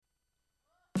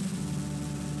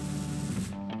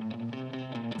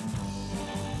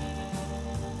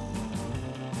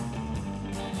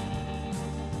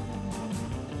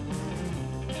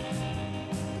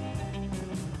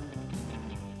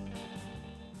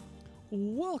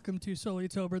Welcome to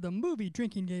Solitober, the movie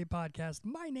drinking game podcast.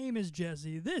 My name is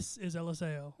Jesse. This is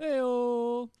Eliseo.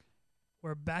 Heyo.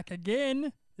 We're back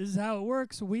again. This is how it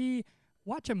works. We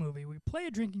watch a movie. We play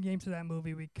a drinking game to that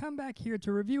movie. We come back here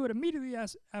to review it immediately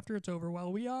after it's over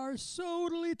while we are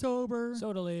Sodally-tober.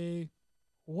 Totally.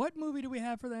 What movie do we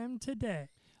have for them today?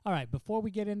 All right, before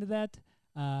we get into that,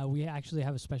 we actually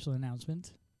have a special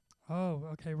announcement. Oh,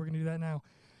 okay. We're going to do that now.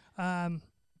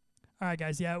 All right,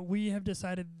 guys. Yeah, we have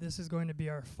decided this is going to be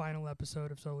our final episode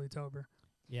of Solitober.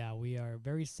 Yeah, we are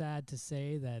very sad to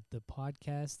say that the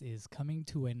podcast is coming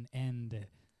to an end.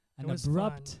 An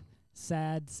abrupt, fun.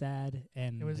 sad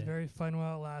end. It was very fun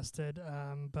while it lasted,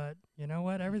 but you know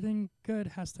what? Everything good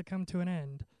has to come to an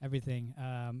end. Everything.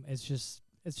 It's just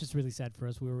really sad for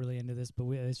us. We were really into this, but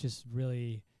it's just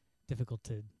really difficult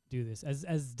to do this.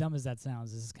 As dumb as that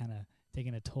sounds, this is kind of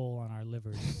taking a toll on our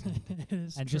livers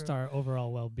and just our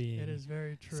overall well-being. It is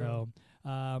very true.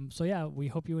 So yeah, we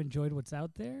hope you enjoyed what's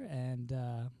out there, and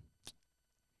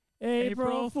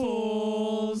April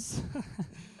Fools.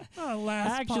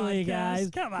 Last Actually, podcast. guys,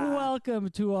 Come on. welcome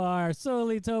to our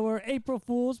Solitober April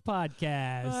Fools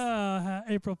podcast.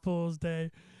 April Fool's Day.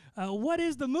 What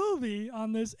is the movie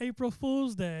on this April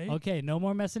Fool's Day? Okay, no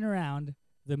more messing around.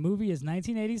 The movie is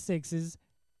 1986's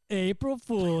April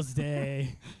Fool's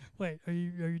Day. Wait, are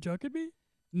you joking me?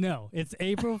 No, it's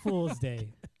April Fool's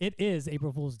Day. It is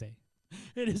April Fool's Day.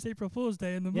 It is April Fool's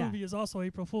Day, and the movie is also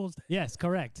April Fool's Day. Yes,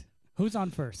 correct. Who's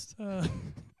on first?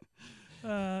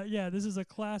 Yeah, this is a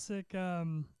classic. I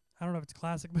don't know if it's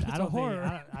classic, but it's a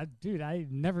horror. Dude,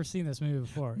 I've never seen this movie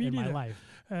before in my life.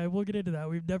 We'll get into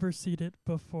that. We've never seen it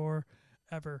before,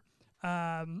 ever.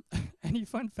 Any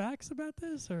fun facts about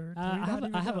this, or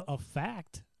I have a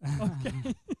fact.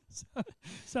 Okay,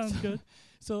 sounds good.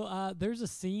 So there's a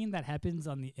scene that happens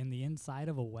in the inside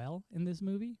of a well in this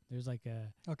movie. There's like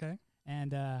a okay,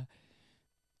 and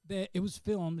it was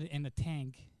filmed in a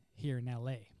tank here in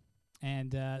L.A.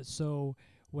 And so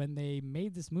when they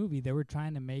made this movie, they were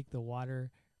trying to make the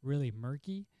water really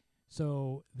murky.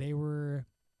 So they were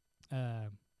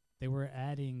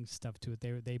adding stuff to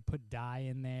it. They put dye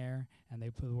in there, and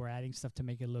were adding stuff to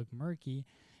make it look murky.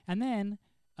 And then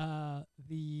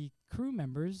the crew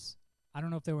members, I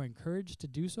don't know if they were encouraged to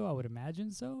do so. I would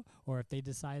imagine so, or if they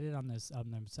decided on this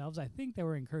themselves. I think they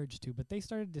were encouraged to, but they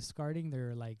started discarding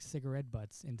their like cigarette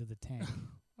butts into the tank,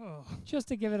 just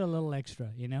to give it a little extra,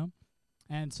 you know.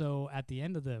 And so at the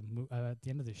end of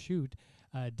the shoot,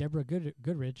 Deborah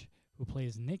Goodrich, who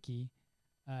plays Nikki,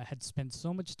 had spent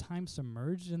so much time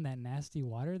submerged in that nasty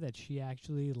water that she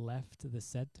actually left the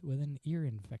set with an ear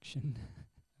infection.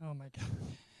 Oh my God.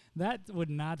 That would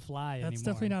not fly anymore. That's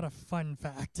definitely not a fun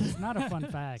fact. It's not a fun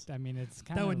fact. I mean, it's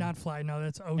kind of... That would not fly. No,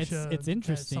 that's OSHA. It's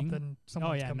interesting.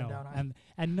 Someone's coming down on.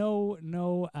 And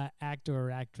no actor or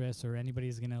actress or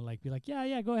anybody's going to be like,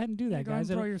 yeah, go ahead and do that, go guys.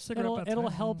 Throw your cigarette it'll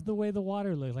help the way the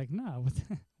water looks. Like, no.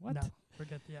 What? No,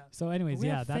 forget the So anyways, we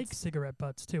have fake cigarette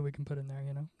butts, too, we can put in there,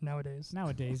 you know, nowadays.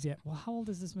 Yeah. Well, how old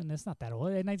is this one? It's not that old.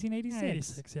 1986.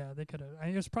 86, yeah. They could have.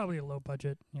 It was probably a low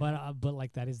budget. But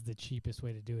like that is the cheapest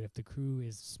way to do it. If the crew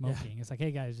is smoking, it's like,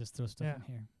 hey guys, just throw stuff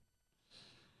in here.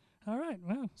 All right.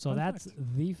 Well. So that's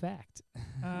the fact.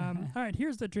 All right.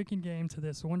 Here's the drinking game to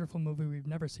this wonderful movie we've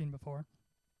never seen before.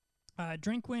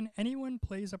 Drink when anyone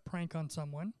plays a prank on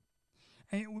someone.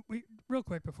 And we real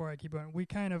quick before I keep going, we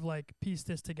kind of like pieced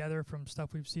this together from stuff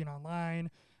we've seen online,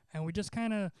 and we just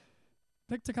kind of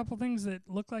picked a couple things that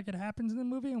look like it happens in the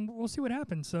movie, and we'll see what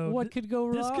happens. So what could go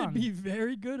wrong? This could be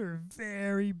very good or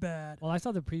very bad. Well, I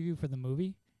saw the preview for the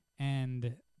movie,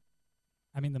 and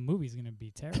I mean the movie's gonna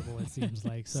be terrible. It seems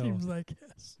like. So seems like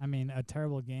yes. I mean a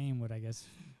terrible game would, I guess.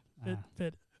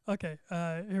 Fit. Okay.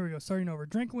 Here we go. Starting over.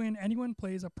 Drink when anyone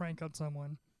plays a prank on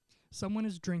someone. Someone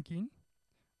is drinking.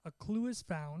 A clue is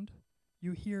found.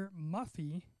 You hear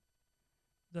Muffy.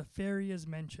 The fairy is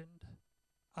mentioned.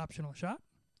 Optional shot.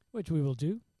 Which we will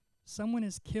do. Someone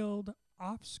is killed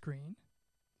off screen.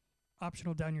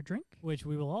 Optional down your drink. Which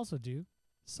we will also do.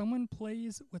 Someone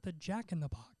plays with a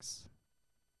jack-in-the-box.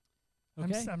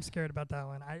 Okay. I'm scared about that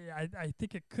one. I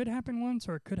think it could happen once,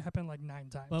 or it could happen like 9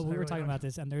 times. But we were talking about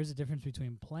this, and there's a difference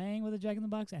between playing with a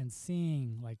jack-in-the-box and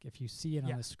seeing, like, if you see it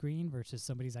on the screen versus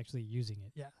somebody's actually using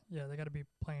it. Yeah, they got to be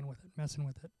playing with it, messing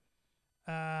with it.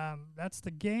 That's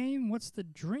the game. What's the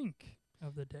drink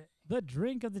of the day? The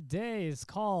drink of the day is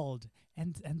called,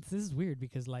 and this is weird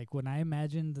because, like, when I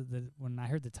imagined when I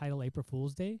heard the title April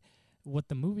Fool's Day, what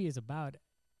the movie is about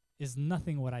is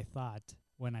nothing what I thought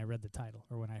when I read the title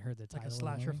or when I heard the title. Like a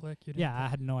slasher flick? I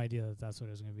had no idea that's what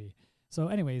it was going to be. So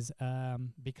anyways,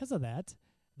 because of that,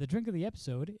 the drink of the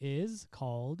episode is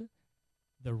called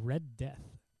the Red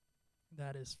Death.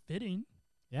 That is fitting.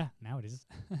 Yeah, now it is.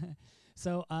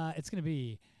 So it's going to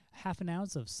be half an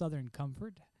ounce of Southern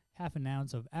Comfort, half an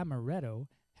ounce of Amaretto,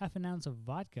 half an ounce of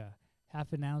vodka,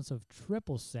 half an ounce of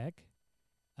Triple Sec,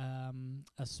 a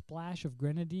splash of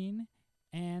grenadine,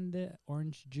 and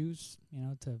orange juice,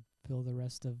 to fill the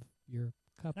rest of your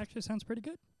cup, Actually sounds pretty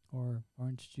good. or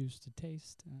orange juice to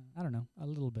taste. I don't know, a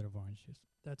little bit of orange juice.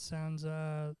 That sounds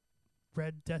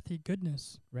red deathy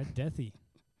goodness. Red Deathy.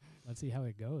 Let's see how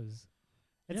it goes.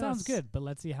 It sounds Yes. good, but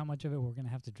let's see how much of it we're going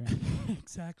to have to drink.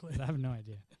 Exactly. 'Cause I have no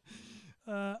idea.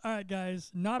 All right, guys.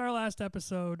 Not our last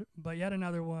episode, but yet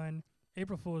another one.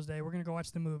 April Fool's Day. We're going to go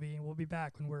watch the movie, and we'll be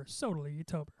back when we're totally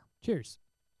October. Cheers.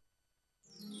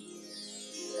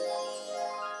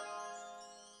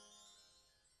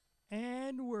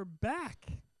 And we're back.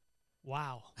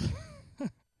 Wow.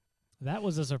 That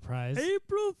was a surprise.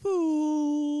 April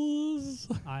Fools.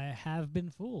 I have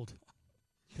been fooled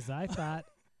because I thought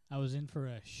I was in for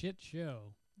a shit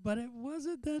show. But it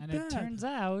wasn't that And bad. it turns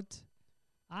out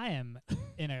I am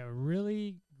in a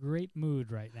really great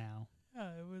mood right now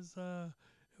Yeah, it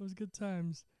was good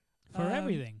times. for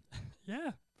everything.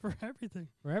 Yeah, for everything.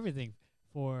 For everything.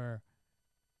 For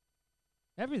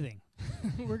everything.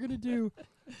 We're going to do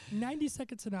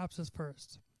 90-second synopsis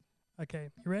first. Okay,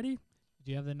 you ready? Do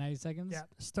you have the 90 seconds? Yeah,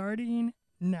 starting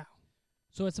now.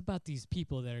 So it's about these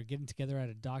people that are getting together at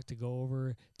a dock to go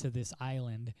over to this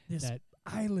island. This that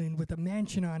island with a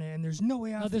mansion on it, and there's no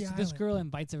way off the this island. girl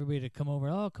invites everybody to come over.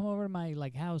 Oh, come over to my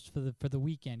house for the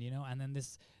weekend, And then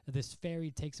this ferry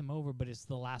takes them over, but it's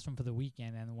the last one for the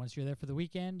weekend. And once you're there for the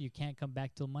weekend, you can't come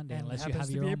back till Monday And it unless you happens have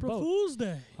to your be own April boat. Fool's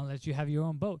Day. Unless you have your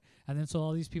own boat. And then so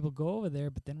all these people go over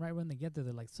there, but then right when they get there,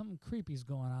 they're like, something creepy's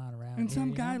going on around And here, some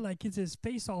you guy know? like gets his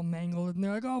face all mangled, and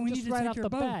they're like, "Oh, we Just need to right take off your the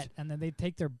boat." bat, and then they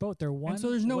take their boat. They're one so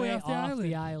there's no way off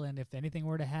the island if anything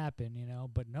were to happen,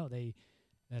 But no,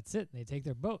 that's it. They take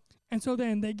their boat. And so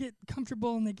then they get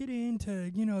comfortable and they get into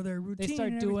their routine. They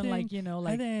start and doing everything.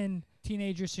 like and then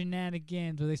teenager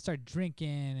shenanigans where they start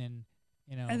drinking and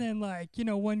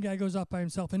one guy goes off by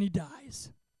himself and he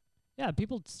dies. yeah,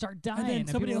 people start dying And then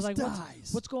somebody people else are like, dies.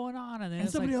 What's going on? And then And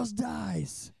it's somebody like, else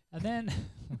dies. and then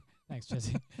thanks,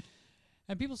 Jesse.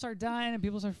 And people start dying and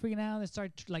people start freaking out. They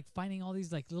start finding all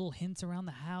these little hints around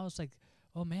the house,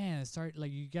 oh man,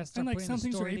 you gotta start And putting some the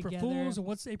things are story April together. Fools, and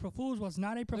what's April Fools, what's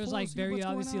not April There's Fools. very what's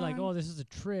obviously going on. this is a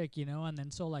trick, and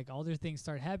then so all their things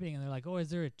start happening and they're like, oh, is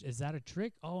that a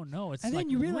trick? Oh no, it's And then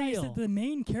like you realize real. that the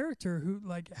main character who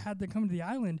had them come to the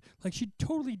island, she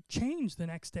totally changed the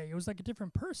next day. It was like a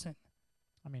different person.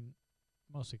 I mean,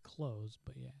 mostly clothes,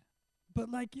 but yeah. But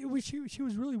it was she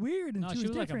was really weird and No, she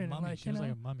was like a different. mummy. And, She was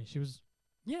like a mummy. She was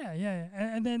yeah.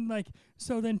 And then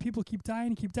so then people keep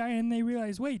dying, and they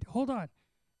realize, wait, hold on.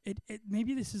 It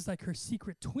maybe this is like her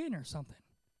secret twin or something.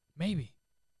 maybe.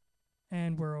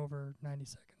 And we're over 90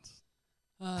 seconds.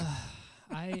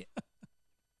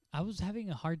 I was having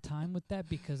a hard time with that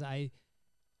because I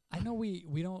know we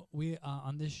don't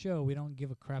on this show we don't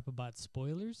give a crap about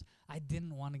spoilers. I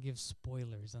didn't want to give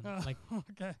spoilers and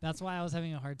Okay. that's why I was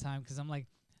having a hard time because I'm like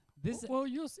this. Well,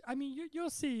 you'll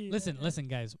you'll see. Listen,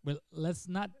 guys. Let's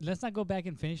not go back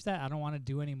and finish that. I don't want to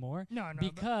do any more No,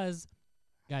 because,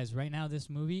 guys, right now this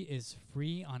movie is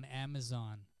free on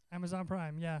Amazon. Amazon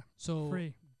Prime, yeah, So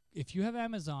free. if you have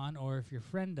Amazon or if your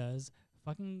friend does,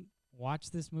 fucking watch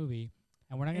this movie.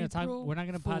 And we're not gonna talk. April We're not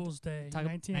gonna Fool's Day, talk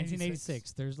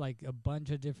 1986. There's a bunch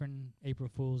of different April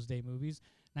Fool's Day movies.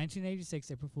 1986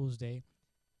 April Fool's Day.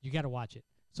 You got to watch it.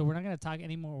 So we're not gonna talk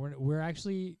anymore. We're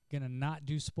actually gonna not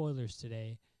do spoilers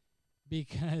today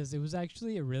because it was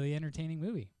actually a really entertaining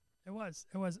movie. It was.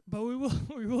 But we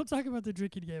will talk about the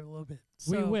drinking game a little bit.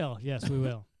 We So- will. Yes, we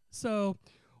will. So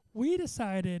we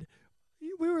decided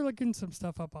we were looking some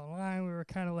stuff up online. We were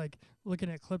kind of looking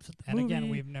at clips of the And movie. again,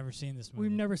 we've never seen this movie.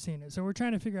 We've never seen it. So we're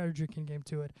trying to figure out a drinking game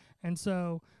to it. And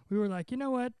so we were like, you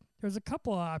know what? There's a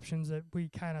couple of options that we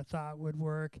kind of thought would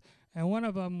work. And one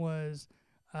of them was,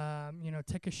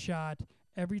 take a shot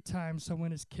every time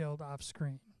someone is killed off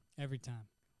screen. Every time.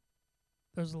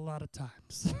 There's a lot of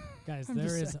times. Guys, I'm there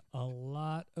just is saying. a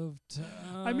lot of times.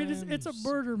 I mean, it's a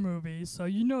murder movie, so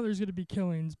there's going to be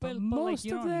killings, but most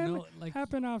you of don't them know,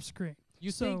 happen off screen.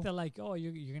 You So- think that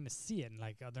you're gonna see it and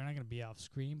they're not gonna be off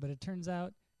screen, but it turns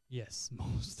out yes,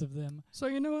 most of them. So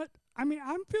you know what? I mean,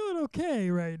 I'm feeling okay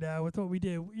right now with what we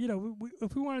did.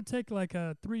 If we want to take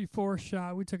a 3-4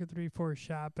 shot, we took a 3-4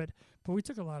 shot, but we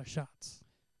took a lot of shots.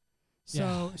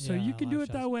 So Yeah, you a can lot do of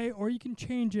it that shots. way, or you can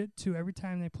change it to every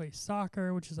time they play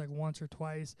soccer, which is once or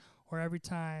twice, or every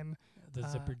time The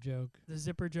zipper joke. the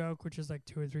zipper joke, which is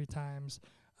 2 or 3 times.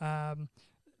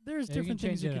 There's Yeah, you different can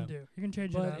things change you it can up. do. You can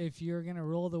change it But up. if you're gonna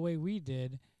roll the way we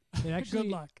did, It actually,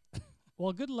 Good luck.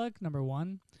 well, good luck, number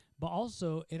one, but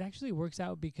also it actually works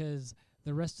out because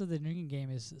the rest of the drinking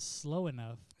game is slow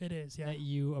enough It is, yeah. that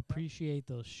you appreciate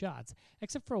those shots.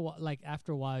 Except for like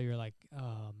after a while, you're like,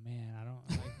 oh man, I don't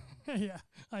like. Yeah,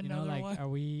 You know, another like, one. are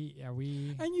we?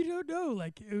 And you don't know,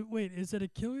 like, wait, is it a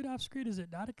kill it off screen? Is it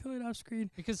not a kill it off screen?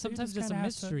 Because So you sometimes just it's a kinda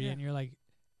have to- mystery, yeah. and you're like,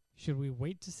 should we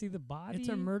wait to see the body? It's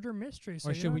a murder mystery, so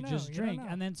or you should don't we know, just you don't drink? know.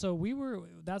 And then so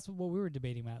that's what we were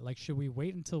debating about. Like, should we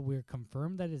wait until we're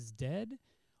confirmed that it's dead,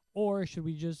 or should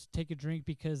we just take a drink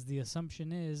because the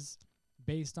assumption is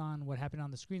based on what happened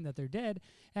on the screen that they're dead?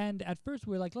 And at first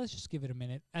we were like, let's just give it a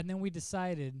minute, and then we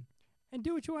decided And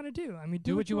do what you want to do. I mean,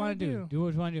 do what you want to do. Do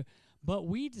what you want to do. But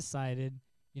we decided,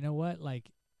 you know what?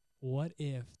 Like, what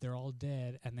if they're all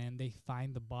dead and then they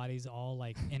find the bodies all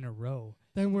like in a row?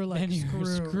 Then we're like Then you're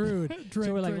screwed. Drink,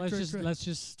 So we're like, drink, drink, drink. let's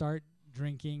just start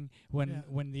drinking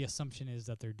when the assumption is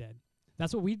that they're dead.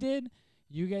 That's what we did.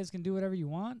 You guys can do whatever you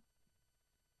want.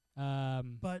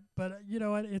 But you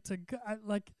know what? It's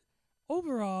like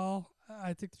overall,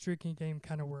 I think the drinking game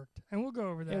kind of worked, and we'll go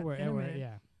over that. It worked, in a minute.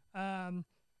 yeah.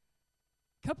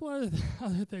 Couple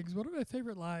other things. One of my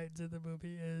favorite lines in the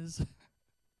movie is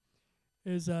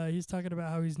he's talking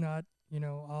about how he's not,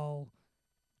 all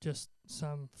just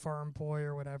some farm boy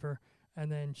or whatever,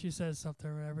 and then she says something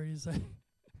or whatever. He's like,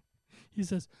 he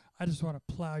says, "I just want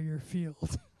to plow your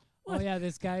field." Oh yeah,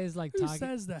 this guy is like Who talking.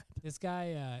 says that? This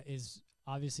guy is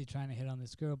obviously trying to hit on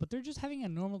this girl, but they're just having a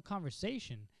normal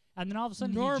conversation. And then all of a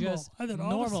sudden Normal. he just And then all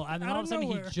of a normal, sudden, and then out all of a of sudden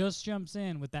nowhere. he just jumps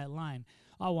in with that line.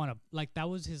 I want to, like, that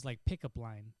was his like pickup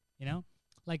line, you know?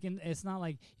 Like, it's not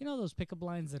like, those pickup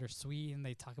lines that are sweet and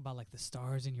they talk about like the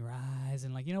stars in your eyes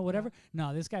and like, whatever.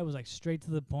 No, this guy was like straight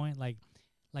to the point, like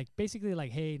basically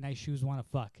like, hey, nice shoes, want to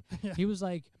fuck. Yeah. He was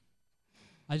like,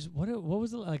 what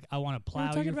was it like? I want to We were plow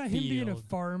talking your about field. him being a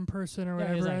farm person or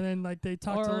Yeah, he's whatever, like- and then like they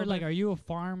talked a Or little like, bit, are you a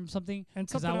farm something? and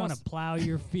Because something I want else. to plow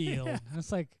your field. Yeah. And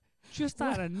it's like, just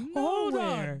What? out of Hold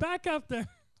nowhere. on, back up there.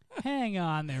 Hang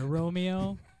on there,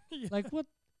 Romeo. Yeah. Like, what?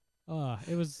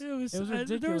 It was It was it was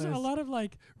there was a ridiculous. lot of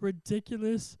like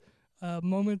ridiculous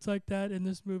moments like that in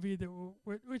this movie that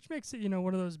which makes it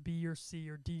one of those B or C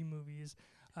or D movies.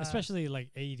 especially like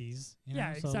 80s.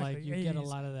 yeah, So like exactly, you get a 80s.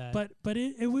 lot of that. But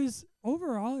it was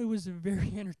overall it was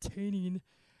very entertaining,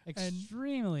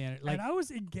 extremely and I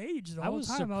was engaged the I whole was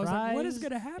time. I was like, what is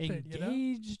surprised, gonna happen?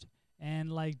 engaged,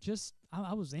 and like just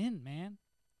I was in, man.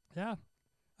 Yeah,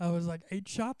 I was like 8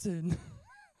 shots in.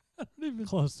 I don't even.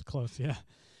 Close, yeah,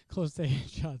 close to 8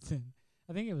 shots in.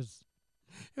 I think it was.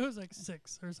 It was like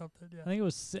 6 or something. Yeah. I think it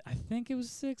was. I think it was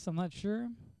 6. I'm not sure.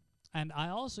 And I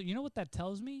also, what that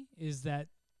tells me is that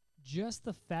just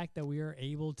the fact that we are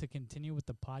able to continue with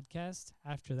the podcast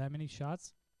after that many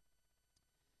shots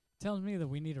tells me that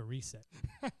we need a reset.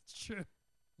 That's true.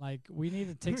 Like, we need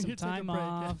to take We some need to take a time break, yeah.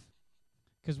 off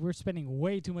because we're spending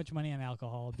way too much money on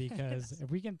alcohol. Because if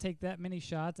we can take that many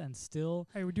shots and still,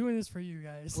 Hey, we're doing this for you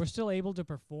guys. we're still able to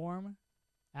perform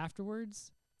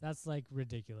afterwards, that's like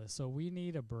ridiculous. So we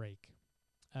need a break.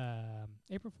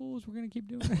 April Fools, we're going to keep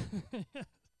doing it.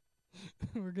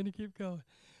 We're gonna keep going.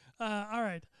 All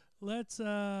right, let's. And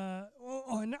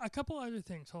a couple other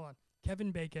things. Hold on,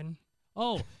 Kevin Bacon.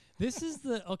 Oh, this is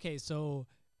okay. So,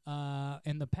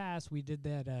 in the past, we did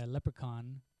that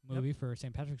Leprechaun movie for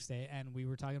St. Patrick's Day, and we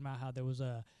were talking about how there was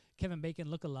a Kevin Bacon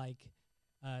lookalike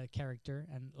character,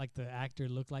 and like the actor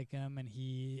looked like him, and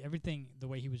everything, the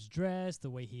way he was dressed, the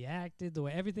way he acted, the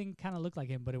way everything kind of looked like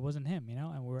him, but it wasn't him,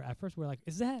 And at first we're like,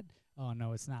 is that? Oh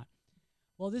no, it's not.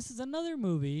 Well, this is another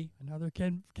movie Another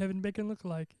Kevin Bacon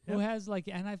lookalike. who has like,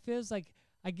 and I feels like,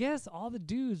 I guess all the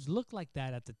dudes looked like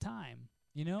that at the time,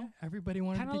 Everybody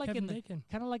wanted Kinda to be like Kevin in the- Bacon.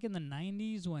 Kind of like in the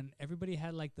 90s when everybody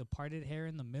had like the parted hair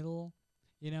in the middle,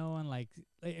 and like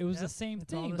it was the Yep, same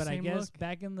it's all thing. the But I same guess look.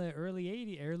 back in the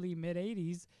early mid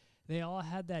 80s, they all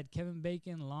had that Kevin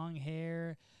Bacon long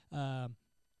hair,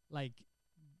 like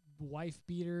wife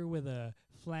beater with a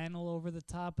flannel over the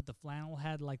top, but the flannel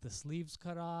had like the sleeves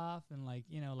cut off and like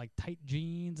like tight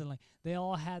jeans, and like they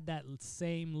all had that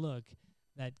same look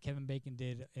that Kevin Bacon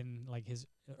did in like his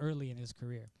early in his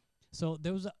career. So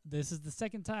this is the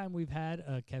second time we've had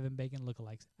a Kevin Bacon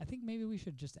lookalikes. I think maybe we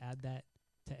should just add that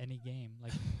to any game.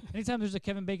 Like anytime there's a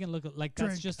Kevin Bacon look, like that's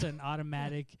Drink. just an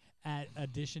automatic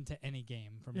addition to any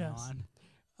game from now Yes.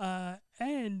 on.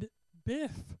 And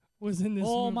Biff was in this.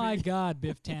 Oh movie. my God,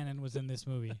 Biff Tannen was in this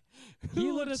movie. He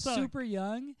Who looked would've thought? super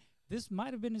young. This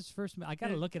might have been his first. I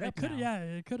gotta look it up now. Yeah,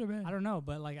 it could have been. I don't know,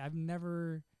 but like I've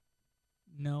never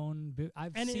known.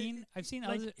 I've And seen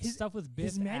like, other his- stuff with Biff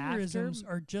His mannerisms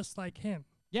after. are just like him.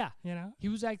 Yeah, You know. he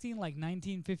was acting like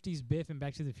 1950s Biff in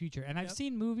Back to the Future, and I've Yep.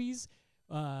 seen movies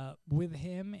with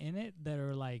him in it that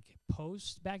are like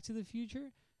post Back to the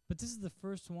Future. But this is the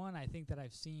first one I think that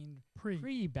I've seen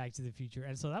pre Back to the Future,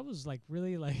 and so that was like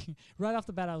really like right off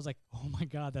the bat I was like, oh my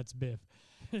god, that's Biff.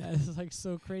 It's like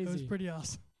so crazy. It was pretty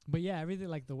awesome. But yeah, everything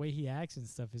like the way he acts and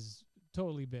stuff is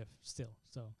totally Biff still.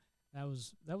 So that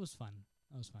was fun.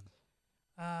 That was fun.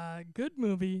 Good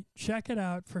movie. Check it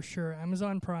out for sure.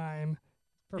 Amazon Prime.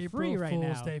 For April free right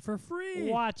Fool's now. Day for free.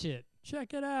 Watch it.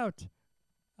 Check it out.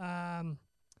 All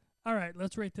right,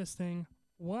 let's rate this thing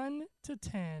 1 to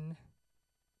 10.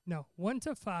 No, 1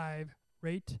 to 5.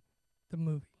 Rate the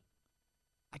movie.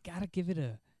 I gotta give it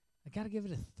a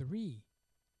 3.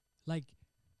 Like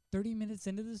 30 minutes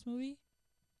into this movie,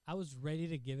 I was ready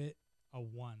to give it a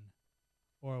 1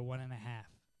 or a 1.5.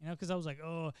 You know, because I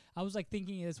was like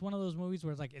thinking it's one of those movies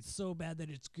where it's like it's so bad that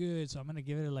it's good, so I'm gonna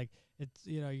give it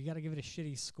you gotta give it a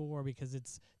shitty score because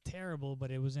it's terrible,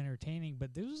 but it was entertaining.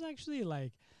 But this was actually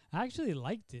like I actually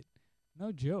liked it,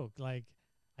 no joke. Like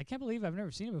I can't believe I've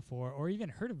never seen it before or even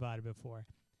heard about it before.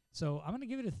 So I'm gonna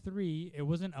give it a 3. It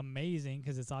wasn't amazing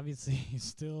because it's obviously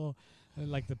still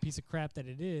like the piece of crap that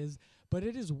it is, but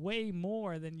it is way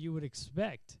more than you would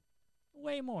expect,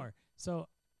 way more. So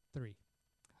 3.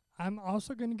 I'm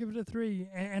also going to give it a 3,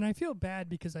 and I feel bad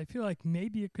because I feel like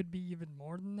maybe it could be even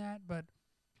more than that, but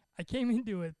I came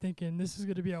into it thinking this is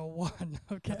going to be a 1,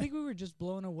 okay? I think we were just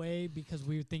blown away because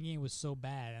we were thinking it was so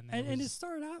bad. And it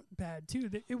started out bad, too.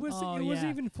 It wasn't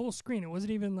even full screen. It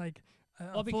wasn't even like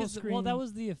full screen. Well, that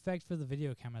was the effect for the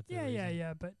video camera.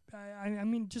 Yeah. But, I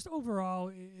mean, just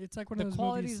overall, it's like one of those movies. The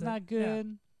quality's not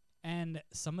good, and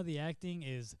some of the acting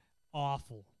is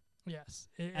awful. Yes,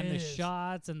 and the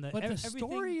shots and but the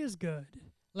story is good.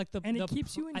 Like it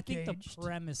keeps you engaged. I think the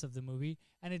premise of the movie,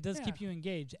 and it does keep you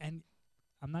engaged. And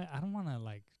I don't want to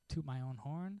like toot my own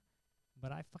horn,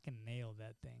 but I fucking nailed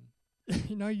that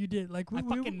thing. No, you did. Like we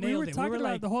fucking nailed were it. talking We were about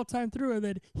like it the whole time through, and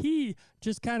then he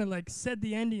just kind of like said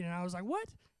the ending, and I was like, "What?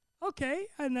 Okay,"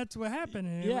 and that's what happened.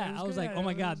 And yeah, I was like, "Oh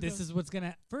my god, this is what's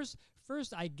gonna." First,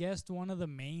 I guessed one of the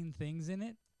main things in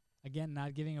it. Again,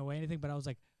 not giving away anything, but I was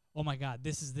like, "Oh my god,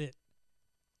 this is it."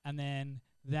 And then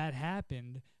that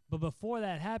happened. But before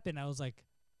that happened, I was like,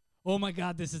 oh my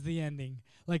god, this is the ending.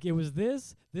 Like it was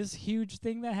this huge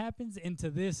thing that happens into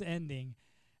this ending.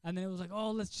 And then it was like,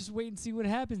 oh, let's just wait and see what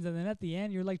happens. And then at the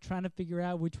end, you're like trying to figure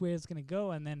out which way it's going to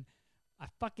go. And then I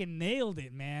fucking nailed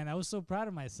it, man. I was so proud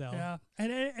of myself. Yeah,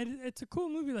 and it's a cool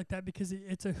movie like that because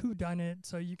it's a whodunit,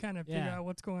 so you kind of figure out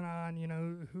what's going on, you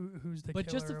know, who's the killer.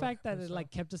 But just the fact that it like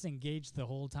kept us engaged the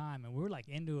whole time, and we were like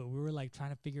into it. We were like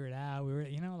trying to figure it out. We were,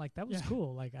 you know, like that was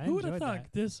cool. Like I Who would have enjoyed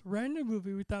thought this random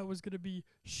movie we thought was gonna be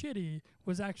shitty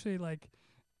was actually like,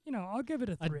 you know, I'll give it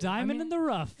a 3. A diamond in the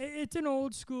rough. It's an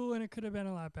old school, and it could have been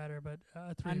a lot better, but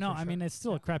a 3. I know. I mean, it's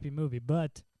still a crappy movie,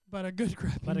 but a good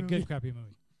crappy. But a good crappy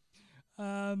movie.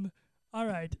 All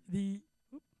right, the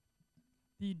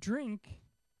drink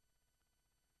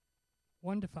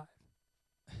 1 to 5.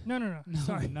 No.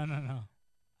 Sorry. No.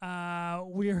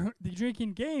 We're the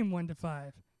drinking game 1 to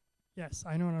 5. Yes,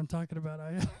 I know what I'm talking about.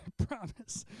 I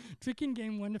promise. Drinking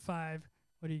game 1 to 5.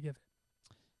 What do you give it?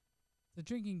 The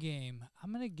drinking game,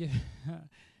 I'm gonna give.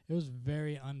 It was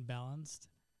very unbalanced,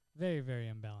 very very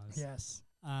unbalanced. Yes.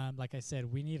 Like I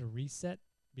said, we need a reset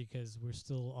because we're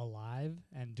still alive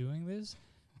and doing this.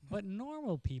 But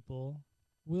normal people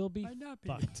will be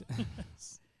fucked.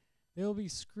 Yes. They'll be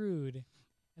screwed.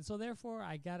 And so therefore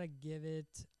I gotta give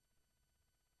it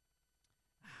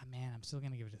I'm still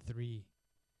gonna give it a 3.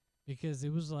 Because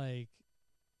it was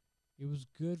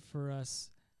good for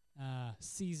us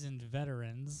seasoned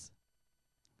veterans.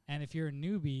 And if you're a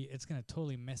newbie, it's gonna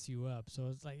totally mess you up. So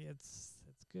it's like it's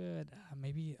good.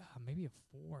 Maybe a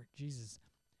 4. Jesus.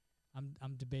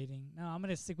 I'm debating. No, I'm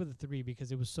gonna stick with a 3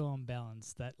 because it was so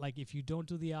unbalanced that like if you don't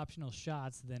do the optional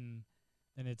shots, then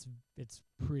it's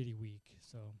pretty weak.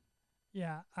 So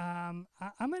yeah, I'm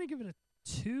gonna give it a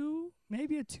 2,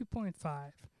 maybe a 2.5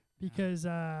 because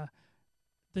the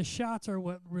shots are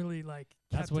what really like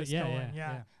kept us going.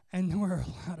 Yeah, and there were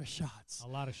a lot of shots. A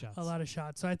lot of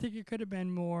shots. So I think it could have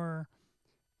been more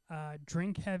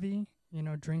drink heavy. You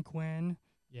know, drink win.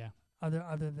 Yeah.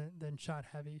 Other than shot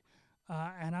heavy.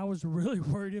 And I was really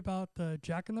worried about the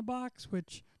Jack in the Box,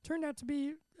 which turned out to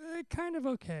be kind of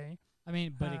okay. I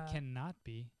mean, but it cannot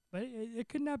be. But it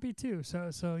could not be too.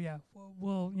 So yeah.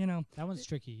 Well, you know. That one's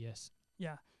tricky. Yes.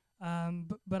 Yeah.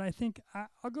 But I think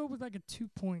I'll go with like a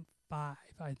 2.5. I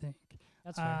think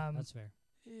that's fair. That's fair.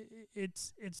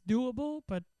 It's doable,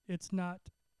 but it's not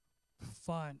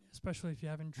fun, especially if you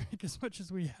haven't drank as much as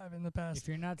we have in the past. If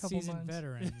you're not couple seasoned months.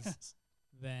 veterans, Yes.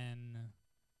 then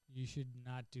You should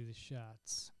not do the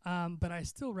shots. But I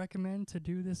still recommend to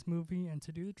do this movie and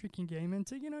to do the drinking game and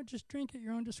to just drink at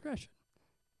your own discretion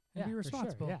and be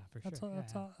responsible. For sure. Yeah, for That's sure. all. Yeah,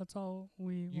 That's yeah. all. That's all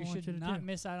we You want should you to not do.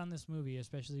 miss out on this movie,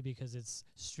 especially because it's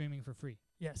streaming for free.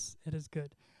 Yes, it is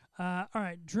good. All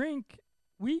right, drink,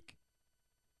 weak,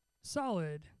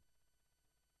 solid,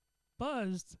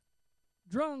 buzzed,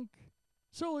 drunk,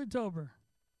 solely sober.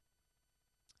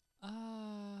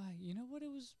 You know what?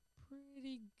 It was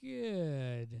pretty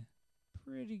good.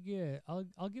 Pretty good.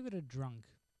 I'll give it a drunk.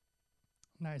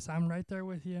 Nice. I'm right there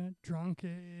with you. Drunk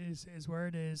is where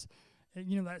it is.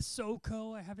 That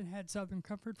SoCo. I haven't had Southern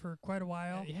Comfort for quite a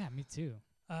while. Yeah, me too.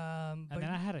 But And then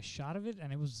I had a shot of it,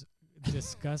 and it was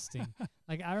disgusting.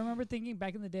 Like, I remember thinking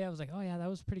back in the day, I was like, oh, yeah, that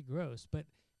was pretty gross. But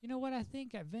you know what? I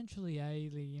think eventually I,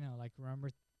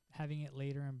 remember having it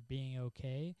later and being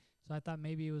okay. So I thought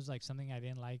maybe it was, like, something I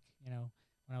didn't like, when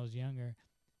I was younger.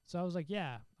 So I was like,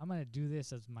 yeah, I'm going to do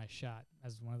this as my shot,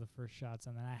 as one of the first shots.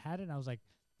 And then I had it, and I was like,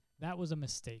 that was a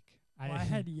mistake. I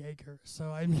had Jaeger,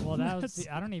 so I mean. Well, that was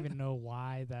I don't even know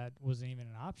why that wasn't even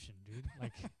an option, dude.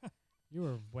 Like, you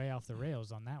were way off the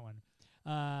rails on that one.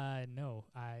 No,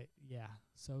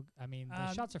 So I mean,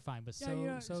 the shots are fine, but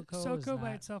SoCo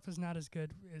by itself is not as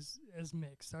good as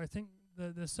mixed. So I think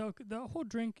the whole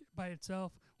drink by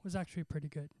itself was actually pretty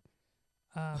good.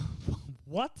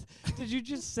 What did you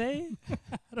just say?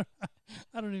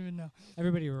 I don't even know.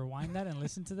 Everybody rewind that and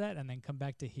listen to that, and then come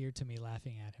back to hear to me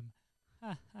laughing at him.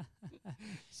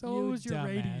 So what was your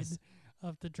rating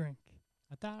of the drink?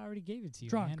 I thought I already gave it to you.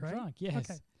 Drunk, man. right? Drunk, yes.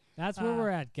 Okay. That's where we're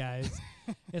at, guys.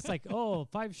 It's like,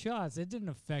 5 shots. It didn't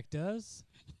affect us.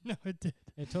 No, it did.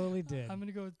 It totally did. I'm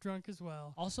gonna go with drunk as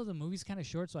well. Also, the movie's kind of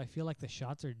short, so I feel like the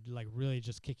shots are like really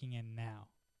just kicking in now.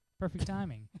 Perfect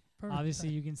timing. Perfect Obviously,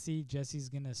 time. you can see Jesse's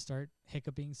gonna start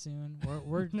hiccuping soon.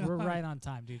 We're No. we're right on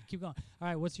time, dude. Keep going. All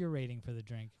right, what's your rating for the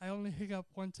drink? I only hiccup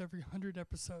once every 100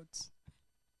 episodes.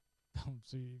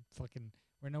 So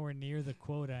we're nowhere near the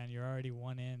quota, and you're already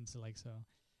one in. So.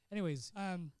 Anyways,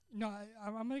 No,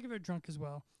 I'm gonna give it a drunk as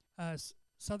well.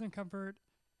 Southern Comfort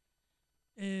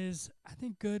is, I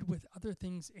think, good with other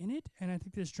things in it, and I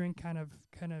think this drink kind of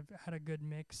had a good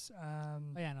mix.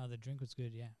 the drink was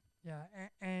good. Yeah. Yeah,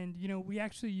 and we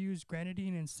actually use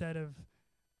grenadine instead of.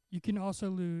 You can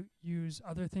also use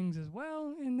other things as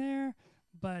well in there,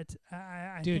 but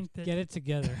I Dude, think that get it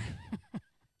together.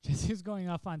 Jesse's going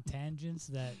off on tangents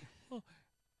that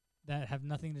have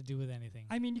nothing to do with anything.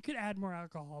 I mean, you could add more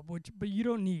alcohol, but you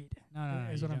don't need. No,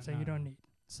 is you what I'm don't- saying. no, You don't no. need.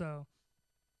 So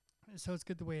it's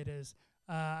good the way it is.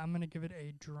 I'm gonna give it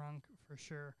a drunk for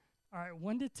sure. All right,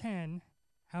 1 to 10.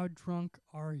 How drunk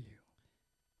are you?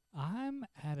 I'm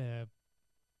at a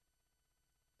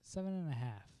 7.5.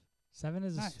 7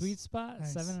 is Nice. a sweet spot.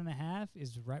 Nice. 7.5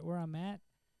 is right where I'm at.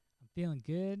 I'm feeling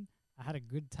good. I had a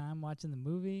good time watching the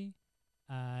movie.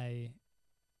 I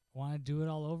want to do it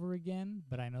all over again,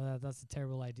 but I know that that's a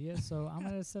terrible idea. So I'm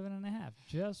at a 7.5,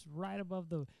 just right above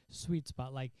the sweet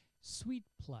spot, like sweet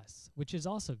plus, which is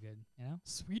also good.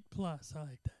 Sweet plus. I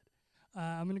like that.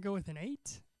 I'm gonna go with an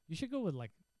 8. You should go with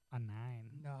like a 9.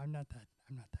 No, I'm not that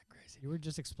crazy. You were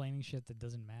just explaining shit that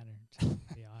doesn't matter to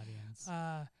the audience.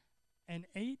 An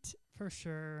 8 for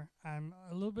sure. I'm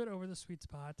a little bit over the sweet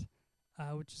spot,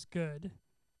 which is good.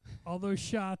 All those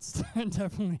shots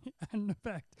definitely had an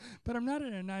effect, but I'm not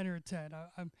at a 9 or a 10.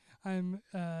 I'm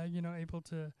able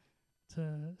to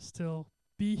still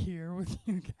be here with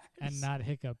you guys And not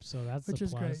hiccup, so that's Which the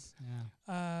is plus. great.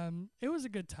 Yeah. It was a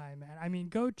good time, man. I mean,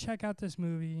 go check out this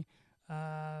movie,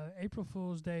 April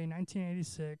Fool's Day,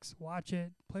 1986. Watch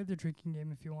it. Play the drinking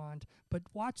game if you want, but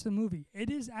watch the movie.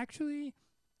 It is actually,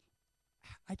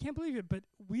 I can't believe it, but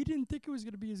we didn't think it was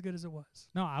going to be as good as it was.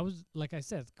 No, I was, like I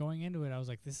said, going into it, I was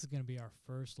like, this is going to be our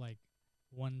first,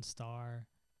 1 star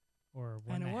or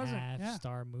And it wasn't, 1.5 yeah.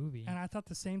 star movie. And I thought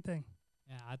the same thing.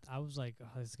 Yeah, I was like,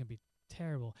 oh, this is going to be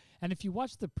terrible. And if you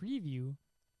watch the preview,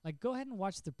 go ahead and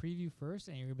watch the preview first,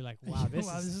 and you're going to be like, wow, this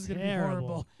is going to be terrible.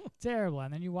 horrible. Terrible.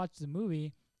 And then you watch the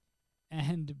movie,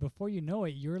 and before you know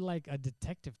it, you're like a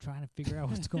detective trying to figure out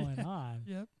what's going on.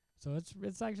 Yep. So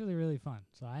it's actually really fun.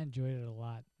 So I enjoyed it a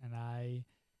lot, and I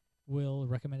will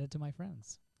recommend it to my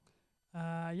friends.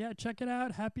 Yeah, check it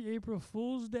out. Happy April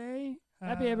Fool's Day.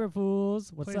 Happy April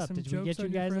Fools. What's play up? some Did we jokes get you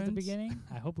on your guys at the friends. beginning?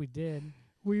 I hope we did.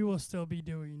 We will still be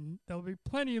doing, there'll be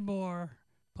plenty more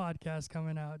podcasts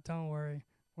coming out. Don't worry.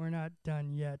 We're not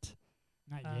done yet.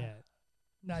 Not Uh, yet.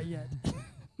 Not yet.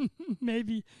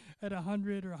 Maybe at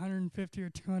 100 or 150 or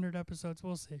 200 episodes.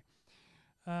 We'll see.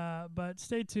 But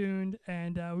stay tuned,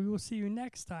 and we will see you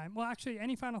next time. Well, actually,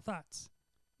 any final thoughts?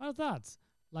 Final thoughts.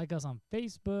 Like us on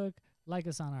Facebook. Like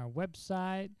us on our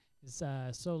website. It's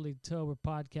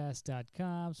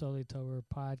SolelyToberPodcast.com, Solely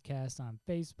Podcast on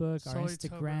Facebook, our Solely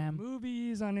Tober Instagram.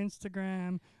 Movies on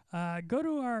Instagram. Go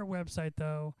to our website,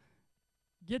 though.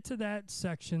 Get to that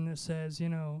section that says,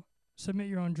 submit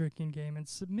your own drinking game, and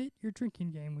submit your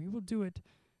drinking game. We will do it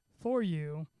for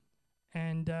you,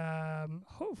 and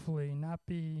hopefully not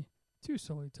be too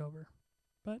Solely Tober.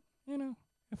 But,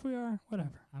 if we are,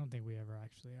 whatever. I don't think we ever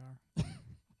actually are.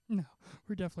 No,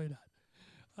 we're definitely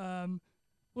not.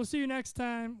 We'll see you next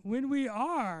time when we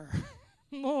are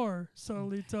more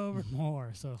Solely Tober.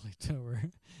 More Solely Tober.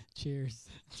 Cheers.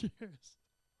 Cheers.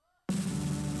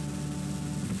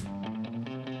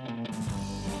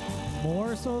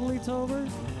 More Solely Tober?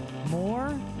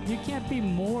 More? You can't be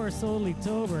more Solely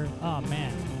Tober. Oh,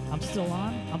 man. I'm still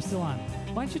on?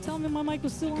 Why don't you tell me my mic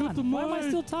was still on? Why am I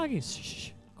still talking? Shh.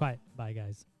 Quiet. Bye,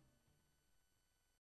 guys.